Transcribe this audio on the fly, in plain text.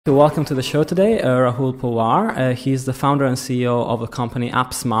Welcome to the show today, Rahul Powar. He's the founder and CEO of the company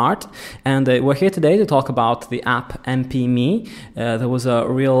Apsmart, and we're here today to talk about the app Mpme. There was a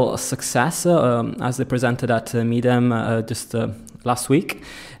real success as they presented at Midem just last week.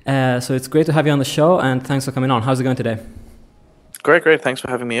 So it's great to have you on the show, and thanks for coming on. How's it going today? Great. Thanks for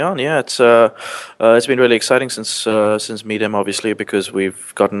having me on. Yeah, it's been really exciting since Midem, obviously, because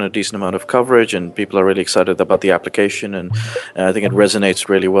we've gotten a decent amount of coverage and people are really excited about the application, and I think it resonates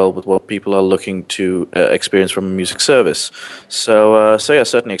really well with what people are looking to experience from a music service. So yeah,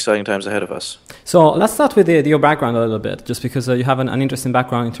 certainly exciting times ahead of us. So let's start with your background a little bit, just because you have an interesting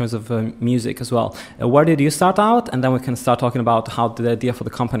background in terms of music as well. Where did you start out, and then we can start talking about how the idea for the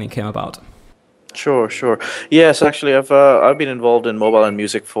company came about. Sure. Yes, actually, I've been involved in mobile and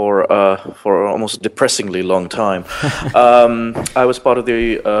music for almost a depressingly long time. I was part of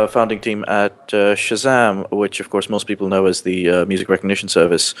the founding team at Shazam, which of course most people know as the music recognition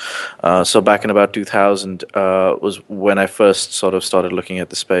service. So back in about 2000 was when I first sort of started looking at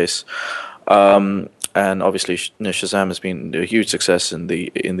the space. And obviously, Shazam has been a huge success in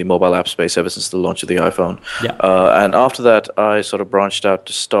the mobile app space ever since the launch of the iPhone. Yeah. And after that, I sort of branched out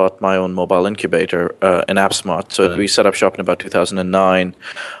to start my own mobile incubator in Apsmart. So we set up shop in about 2009.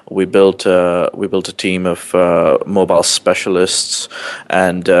 We built a team of mobile specialists,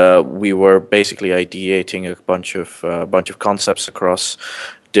 and we were basically ideating a bunch of concepts across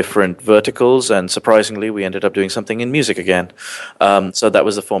different verticals, and surprisingly, we ended up doing something in music again. So that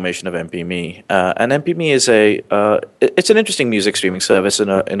was the formation of Mpme. And Mpme is it's an interesting music streaming service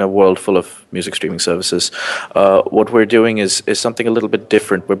in a world full of music streaming services. What we're doing is something a little bit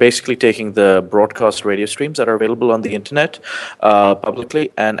different. We're basically taking the broadcast radio streams that are available on the internet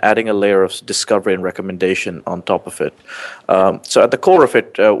publicly and adding a layer of discovery and recommendation on top of it. So at the core of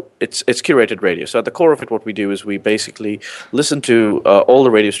it, it's curated radio. So at the core of it, what we do is we basically listen to all the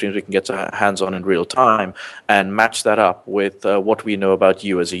radio streams we can get our hands on in real time and match that up with what we know about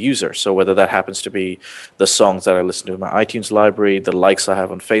you as a user. So whether that happens to be the songs that I listen to in my iTunes library, the likes I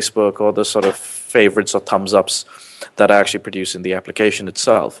have on Facebook, or the sort of favorites or thumbs ups that I actually produce in the application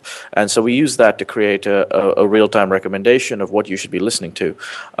itself. And so we use that to create a real-time recommendation of what you should be listening to.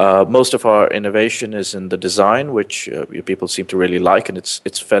 Most of our innovation is in the design, which people seem to really like, and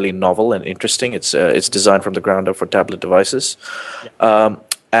it's fairly novel and interesting. It's designed from the ground up for tablet devices. Yeah.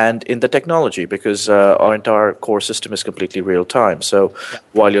 And in the technology, because our entire core system is completely real time. So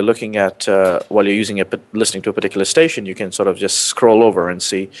while you're looking at, while you're listening to a particular station, you can sort of just scroll over and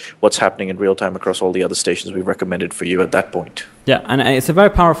see what's happening in real time across all the other stations we've recommended for you at that point. Yeah, and it's a very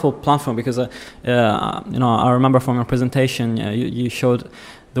powerful platform because, I remember from your presentation, you showed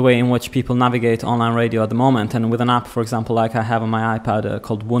the way in which people navigate online radio at the moment, and with an app, for example, like I have on my iPad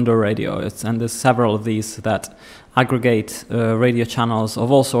called Wonder Radio, and there's several of these that aggregate radio channels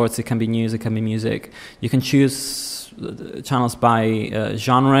of all sorts. It can be news, it can be music. You can choose channels by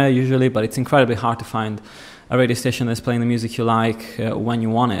genre usually, but it's incredibly hard to find a radio station that's playing the music you like when you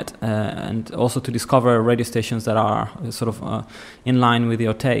want it, and also to discover radio stations that are sort of in line with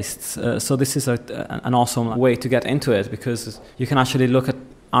your tastes. So this is an awesome way to get into it, because you can actually look at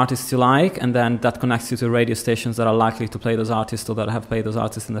artists you like, and then that connects you to radio stations that are likely to play those artists or that have played those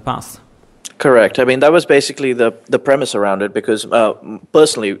artists in the past. Correct. I mean, that was basically the premise around it, because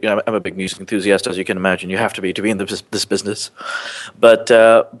personally, I'm a big music enthusiast, as you can imagine. You have to be in this business. But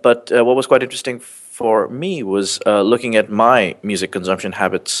what was quite interesting for me was looking at my music consumption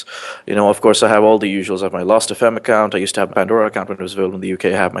habits. Of course, I have all the usuals. I have my Last.fm account. I used to have a Pandora account when it was available in the UK.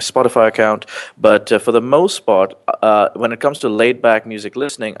 I have my Spotify account. But for the most part, when it comes to laid-back music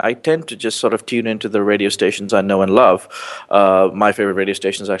listening, I tend to just sort of tune into the radio stations I know and love. My favorite radio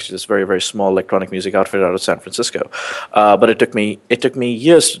station is actually this very, very small electronic music outfit out of San Francisco. But it took me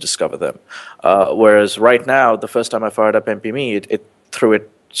years to discover them. Whereas right now, the first time I fired up Mpme, it threw it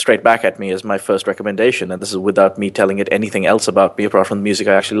straight back at me as my first recommendation, and this is without me telling it anything else about me apart from the music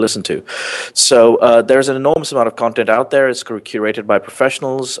I actually listen to. So there's an enormous amount of content out there. It's curated by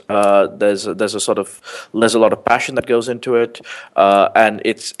professionals. There's a lot of passion that goes into it, and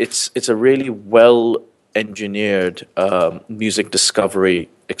it's a really well engineered music discovery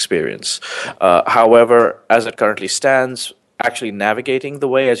experience. However, as it currently stands, actually navigating the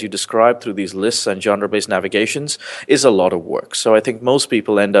way, as you described, through these lists and genre-based navigations is a lot of work. So I think most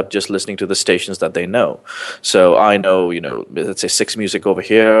people end up just listening to the stations that they know. So I know, let's say Six Music over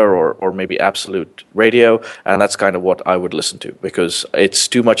here, or maybe Absolute Radio, and that's kind of what I would listen to, because it's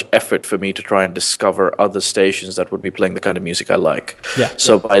too much effort for me to try and discover other stations that would be playing the kind of music I like. Yeah.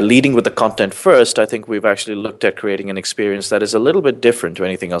 So by leading with the content first, I think we've actually looked at creating an experience that is a little bit different to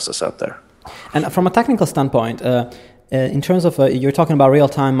anything else that's out there. And from a technical standpoint, in terms of you're talking about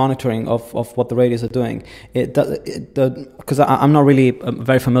real-time monitoring of what the radios are doing. Because I'm not really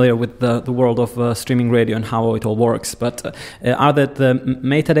very familiar with the world of streaming radio and how it all works. But are the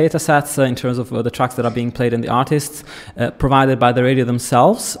metadata sets in terms of the tracks that are being played and the artists provided by the radio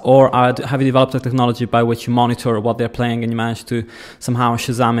themselves, or have you developed a technology by which you monitor what they're playing and you manage to somehow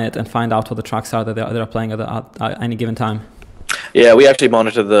Shazam it and find out what the tracks are that they're playing at any given time? Yeah, we actually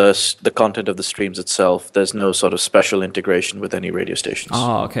monitor the content of the streams itself. There's no sort of special integration with any radio stations.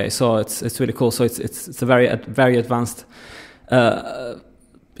 Oh, okay. So it's really cool. So it's a very advanced,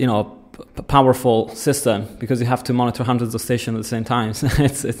 powerful system, because you have to monitor hundreds of stations at the same time.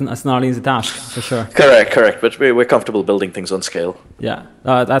 It's not an easy task, for sure. Correct. But we're comfortable building things on scale. Yeah,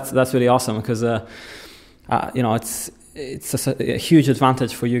 that's really awesome, because it's a huge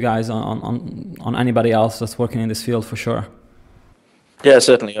advantage for you guys on anybody else that's working in this field, for sure. Yeah,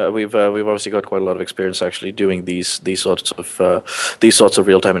 certainly. We've obviously got quite a lot of experience actually doing these sorts of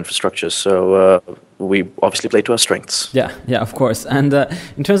real-time infrastructures. So we obviously play to our strengths. Yeah, of course. And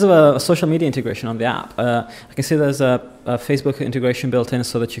in terms of a social media integration on the app, I can see there's a Facebook integration built in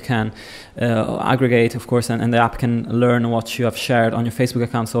so that you can aggregate, of course, and the app can learn what you have shared on your Facebook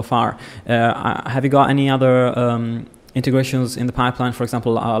account so far. Have you got any other integrations in the pipeline? For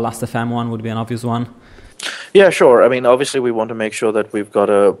example, Last.fm one would be an obvious one. Yeah, sure. I mean, obviously, we want to make sure that we've got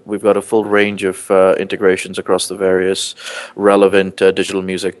a full range of integrations across the various relevant digital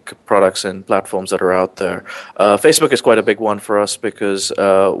music products and platforms that are out there. Facebook is quite a big one for us, because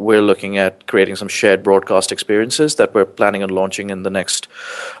we're looking at creating some shared broadcast experiences that we're planning on launching in the next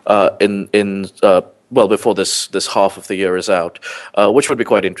before this half of the year is out, which would be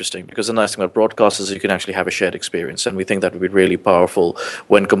quite interesting, because the nice thing about broadcast is you can actually have a shared experience, and we think that would be really powerful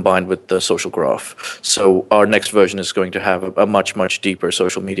when combined with the social graph. So our next version is going to have a much deeper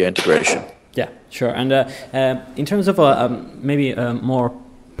social media integration. Yeah, sure. And in terms of maybe more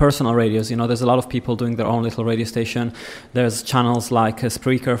personal radios, there's a lot of people doing their own little radio station. There's channels like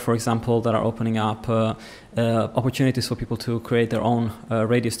Spreaker, for example, that are opening up opportunities for people to create their own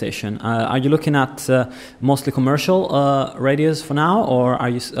radio station. Are you looking at mostly commercial radios for now, or are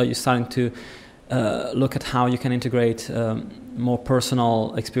you starting to look at how you can integrate more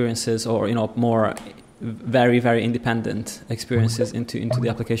personal experiences, or more very independent experiences into the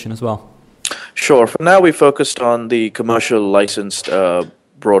application as well? Sure. For now, we focused on the commercial licensed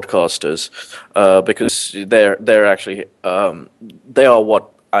broadcasters, because they're actually they are what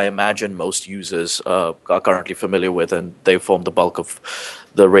I imagine most users are currently familiar with, and they form the bulk of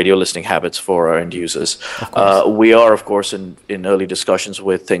the radio listening habits for our end users. We are, of course, in early discussions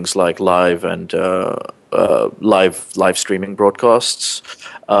with things like live and live streaming broadcasts,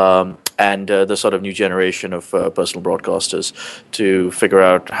 and the sort of new generation of personal broadcasters, to figure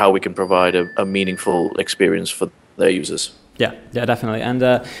out how we can provide a meaningful experience for their users. Yeah, definitely. And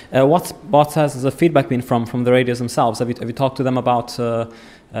what has the feedback been from the radios themselves? Have you talked to them about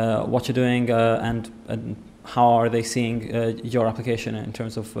what you're doing, and how are they seeing your application in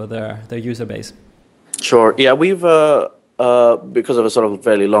terms of their user base? Sure. Yeah, we've because of a sort of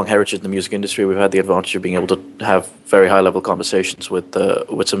fairly long heritage in the music industry, we've had the advantage of being able to have very high-level conversations with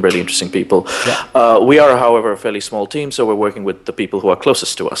some really interesting people. Yeah. We are, however, a fairly small team, so we're working with the people who are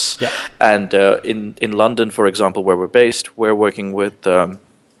closest to us. Yeah. And in London, for example, where we're based, we're working with some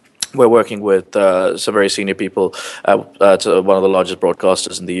very senior people at one of the largest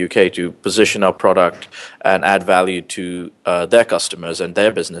broadcasters in the UK to position our product and add value to their customers and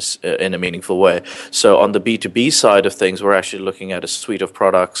their business in a meaningful way. So on the B2B side of things, we're actually looking at a suite of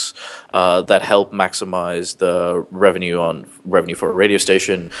products that help maximize the revenue for a radio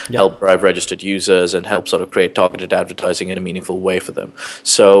station, help drive registered users, and help sort of create targeted advertising in a meaningful way for them.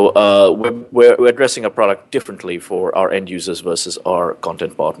 So we're addressing a product differently for our end users versus our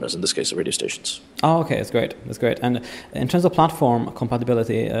content partners, in this case, the radio stations. Oh, okay, that's great. And in terms of platform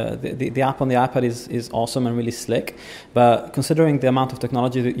compatibility, the app on the iPad is awesome and really slick. But considering the amount of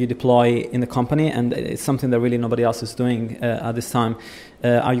technology that you deploy in the company, and it's something that really nobody else is doing at this time,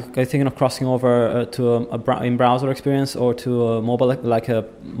 are you thinking of crossing over to a in-browser experience or to a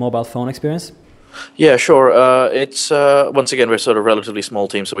mobile phone experience? Yeah, sure. It's once again, we're sort of a relatively small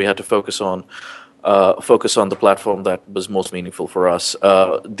team, so we had to focus on the platform that was most meaningful for us.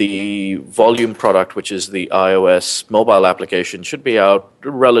 The volume product, which is the iOS mobile application, should be out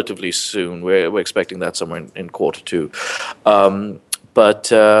relatively soon. We're expecting that somewhere in quarter two.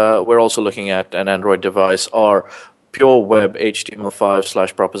 But we're also looking at an Android device. Our pure web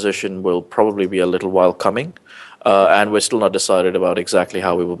HTML5 / proposition will probably be a little while coming. and we're still not decided about exactly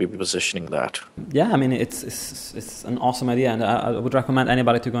how we will be positioning that. Yeah, I mean, it's an awesome idea, and I would recommend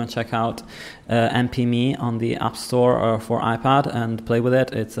anybody to go and check out Mpme on the App Store for iPad and play with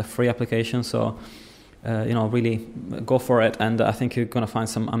it. It's a free application, so really go for it, and I think you're going to find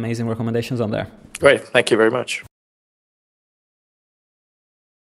some amazing recommendations on there. Great, thank you very much.